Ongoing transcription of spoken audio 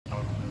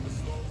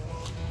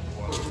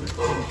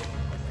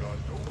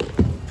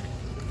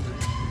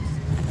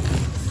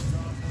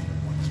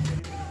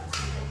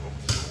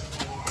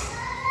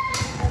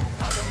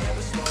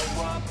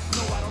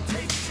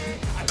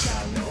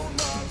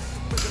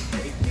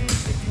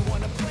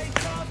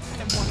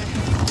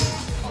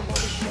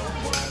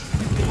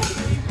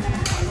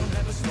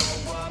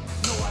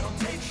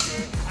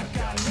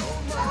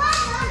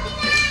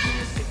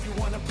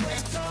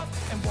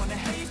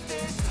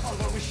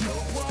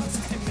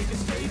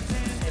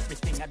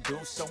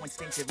So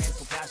instinctive and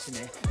so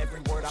passionate.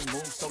 Every word I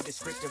move so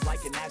descriptive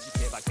like an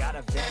adjective. I got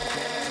a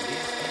vendetta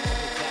against people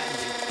who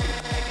patented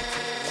being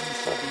negative when you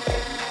should be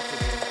getting after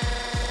it.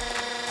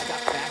 I got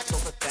facts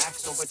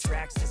over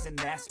tracks. Isn't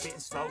that spitting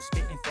slow,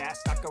 spitting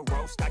fast? I could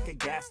roast, I could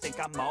gas. Think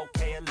I'm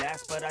okay at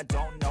last, but I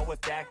don't know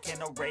if that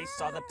can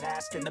erase all the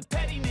past and the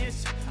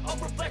pettiness. A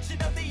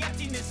reflection of the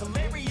emptiness.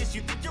 Hilarious.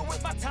 You think you're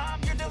worth my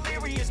time? You're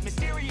delirious,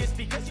 mysterious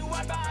because you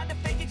hide behind a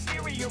fake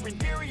exterior.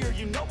 Inferior.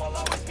 You know I'll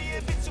always be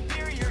a bit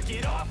superior.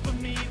 Get off of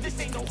me, this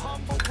ain't no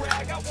humble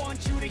brag. I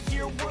want you to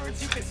hear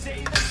words, you can say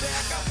them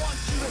back. I want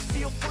you to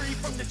feel free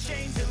from the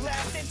chains that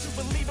last, and to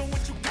believe in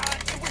what you got,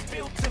 it was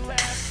built to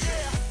last,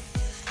 yeah.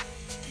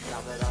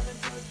 Now that I've been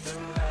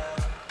through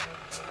hell,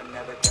 I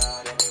never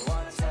got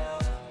anyone's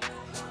help.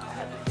 I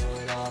had to do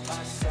it all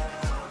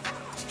myself.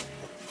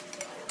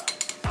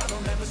 I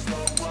don't ever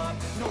slow up,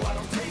 no I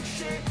don't take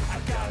shit. I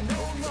got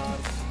no love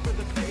for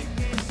the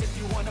fakeness. If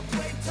you wanna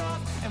play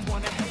tough and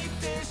wanna hate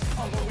this,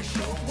 I'll always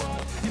show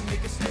up and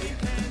make a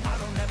statement. I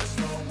don't ever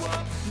slow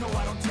up, no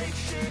I don't take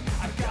shit.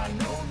 I got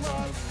no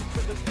love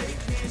for the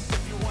fakeness.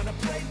 If you wanna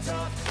play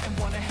tough and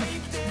wanna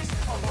hate this,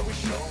 I'll always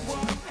show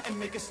up and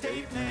make a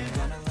statement.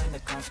 Gonna learn the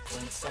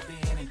consequence of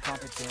being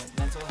incompetent.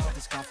 Mental health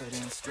is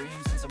confidence,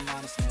 dreams and some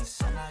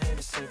honestness. I'm not here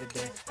to save the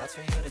day, that's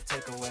for you to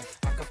take away.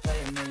 I could play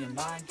a million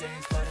mind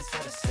games, but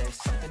instead I say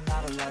something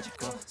not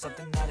illogical,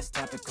 something that is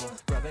topical.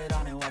 Rub it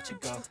on and watch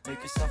it go,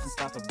 make yourself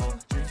unstoppable.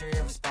 Dreams are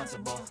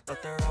irresponsible,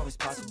 but they're always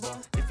possible.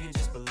 If you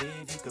just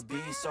believe, you could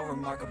be so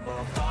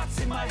remarkable. Thoughts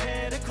in my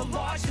head, a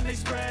collage and they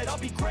spread. I'll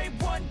be great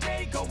one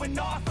day, going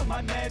off of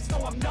my meds.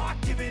 No, I'm not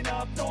giving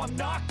up, no, I'm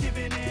not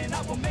giving in.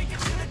 I will make it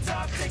to the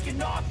top,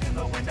 taking off in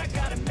the wind. I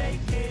gotta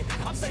make it,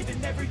 I'm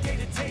saving every day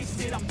to taste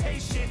it. I'm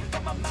patient,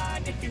 but my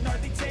mind, it can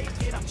hardly take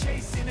it. I'm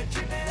chasing a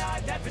dream that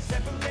I've had for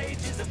several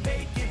ages. A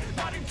vacant,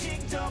 modern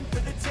kingdom for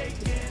the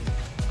taking.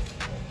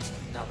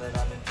 Now that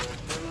I've been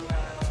through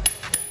hell,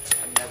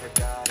 I never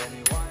got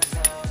anyone's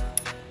help.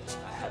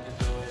 I had to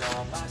do it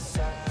all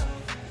myself.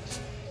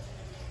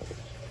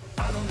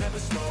 I don't ever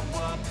slow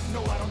up,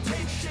 no I don't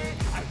take shit.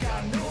 I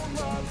got no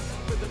love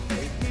for the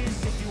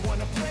fakeness. If you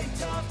wanna play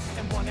tough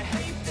and wanna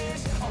hate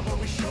this, I'll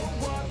always show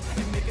up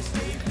and make a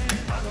statement.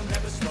 I don't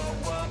ever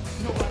slow up,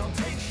 no I don't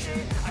take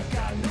shit. I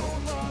got no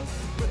love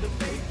for the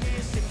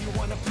fakeness. If you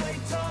wanna play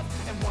tough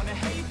and wanna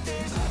hate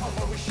this,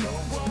 I'll always show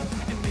up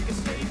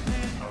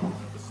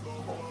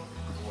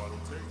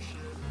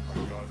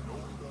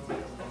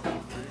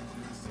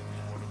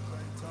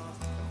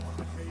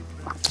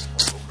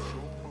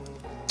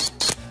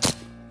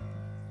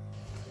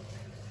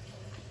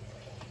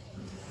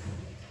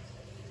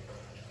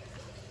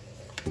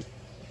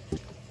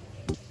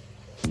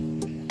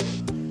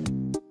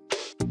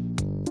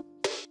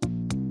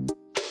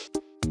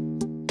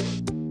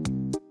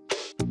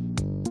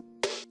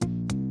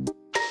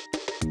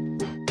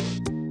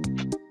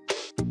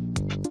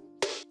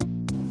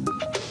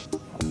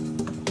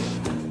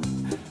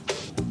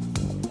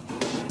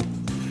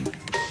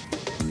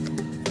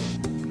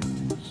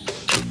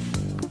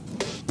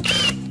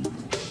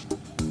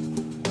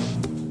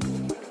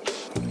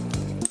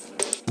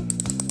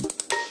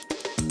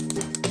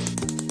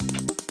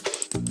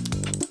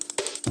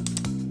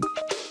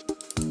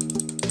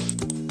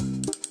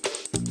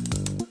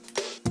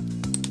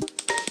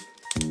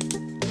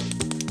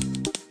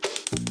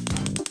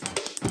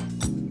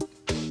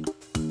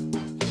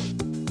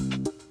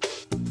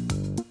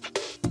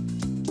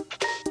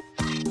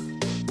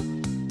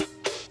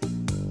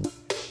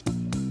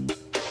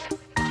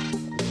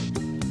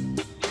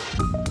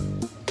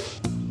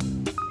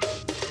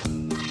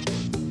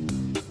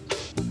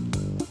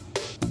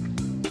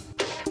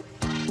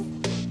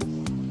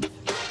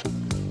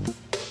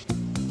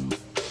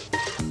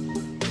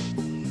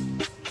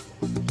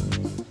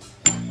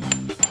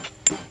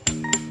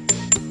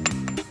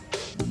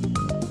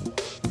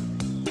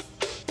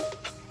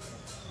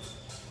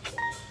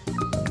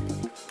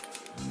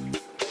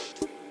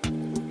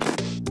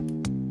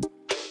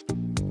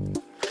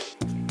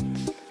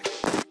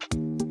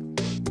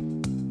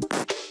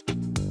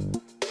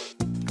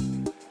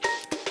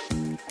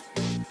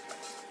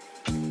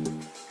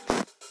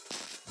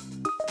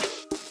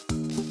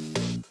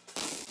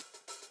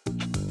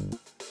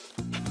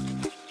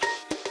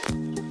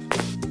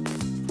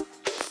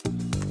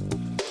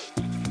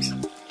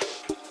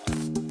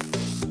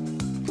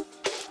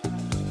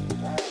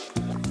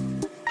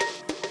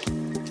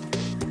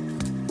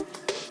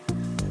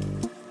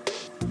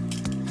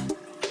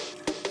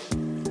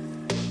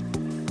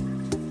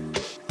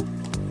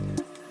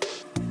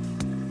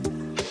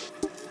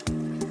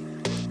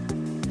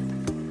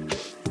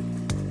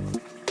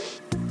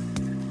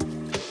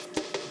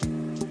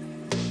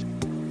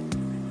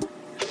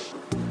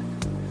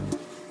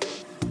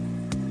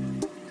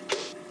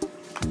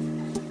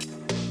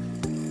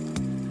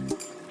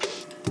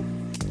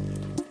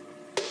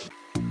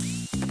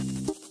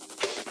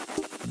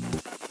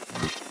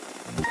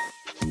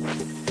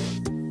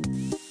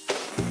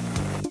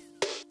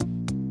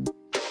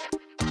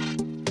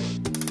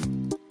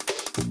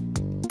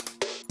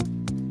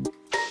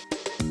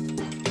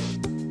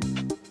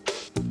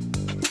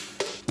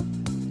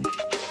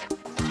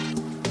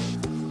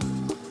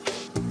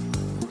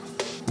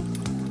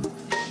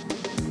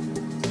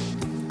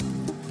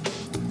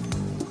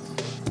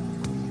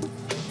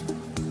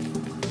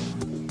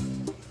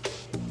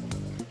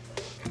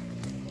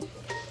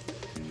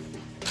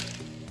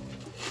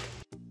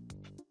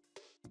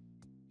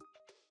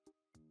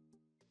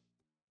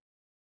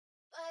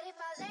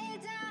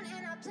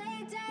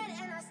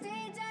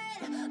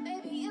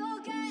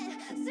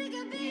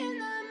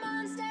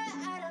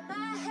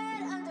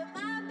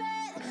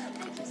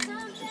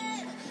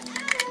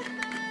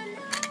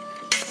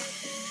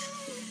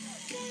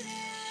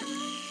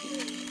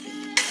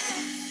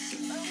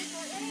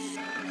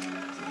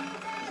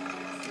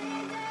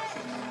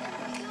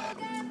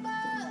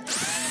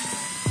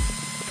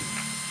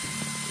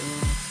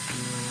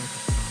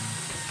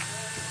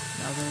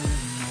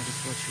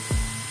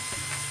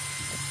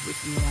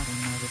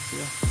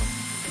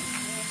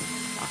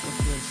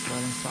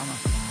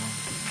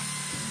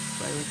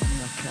play with me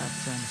like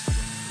cats and a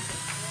string.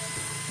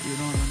 You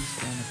don't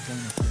understand the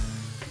pain of pain.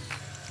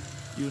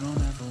 You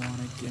don't ever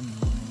wanna give me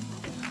wings.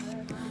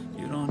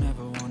 You don't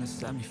ever wanna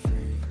set me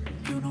free.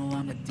 You know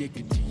I'm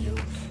addicted to you,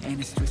 and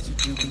it's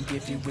twisted, you've been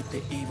gifted with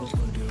the evil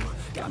voodoo.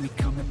 Got me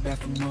coming back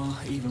for more,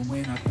 even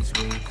when I've been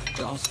screwed.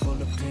 Dolls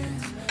full of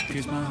pins,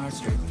 pierce my heart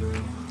straight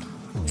through.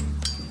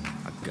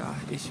 I got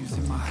issues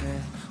in my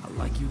head, I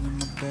like you in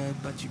my bed,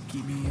 but you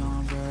keep me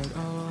on red.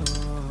 Oh,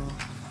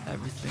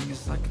 everything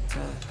is like a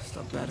test,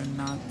 I better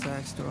not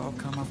text or I'll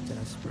come off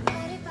desperate. But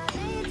if I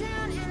lay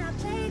down and I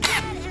play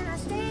dead and I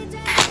stay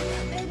dead,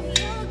 baby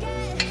you'll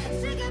get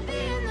sick of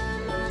being the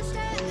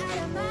monster out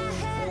of my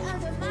head,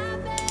 under my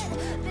bed,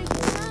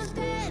 thinking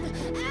something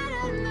out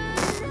of my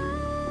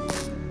nose,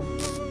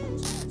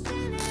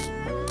 standing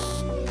right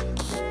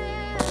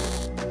there.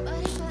 But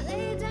if I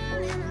lay down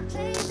and I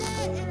play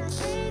dead and I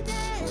stay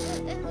dead,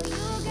 then will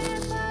you get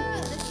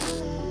bored of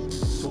killing?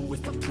 So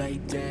if I play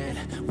dead,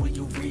 will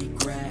you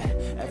regret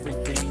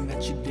everything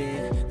that you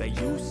did, that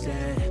you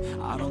said?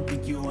 I don't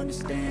think you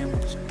understand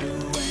what you're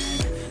doing,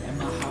 and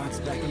my heart's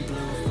black and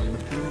blue from the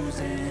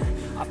bruising.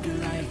 I feel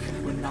like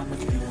when I'm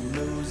with you I'm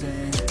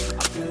losing.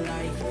 I feel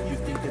like you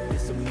think that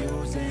this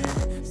amusing,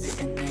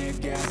 sitting there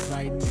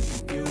gaslighting and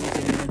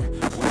confusing.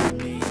 What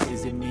it me,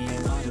 is it me,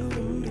 am I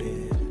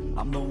deluded?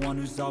 I'm the one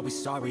who's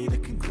always sorry, the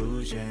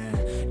conclusion,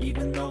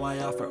 even though I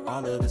offer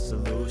all of the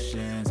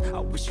solutions. I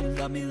wish you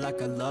loved me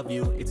like I love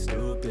you, it's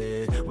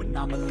stupid. When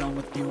I'm alone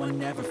with you I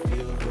never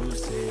feel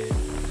lucid.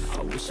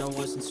 I wish I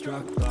wasn't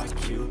struck by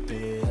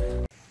Cupid.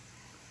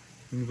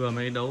 Mình vừa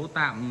mới đấu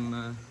tạm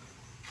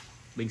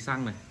bình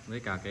xăng này với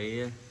cả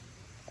cái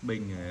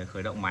bình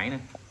khởi động máy này.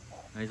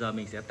 Bây giờ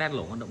mình sẽ test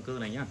lỗ con động cơ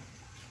này nhá.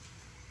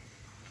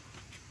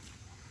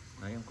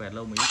 Đấy, em quẹt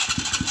lâu một ít.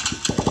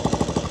 Đâu.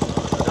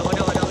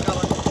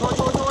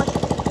 Thôi.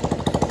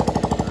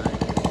 Đấy,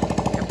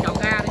 em kéo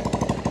ga đi.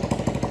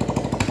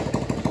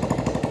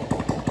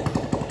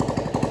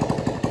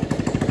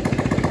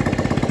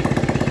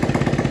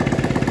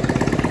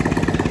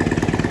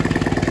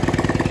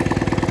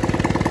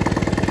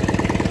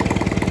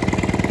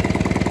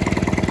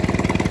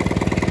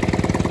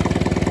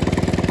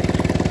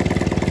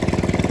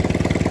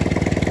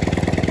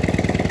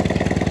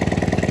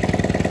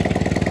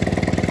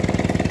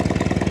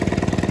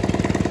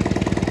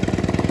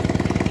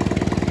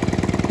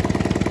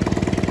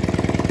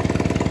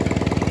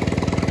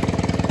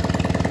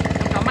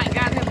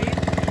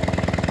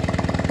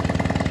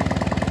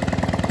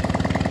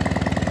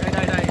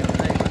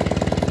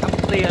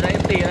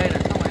 Em tì ở đây nè,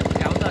 xong rồi em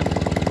kéo dần.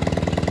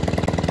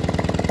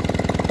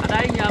 À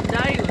đây, nhầm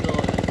đây.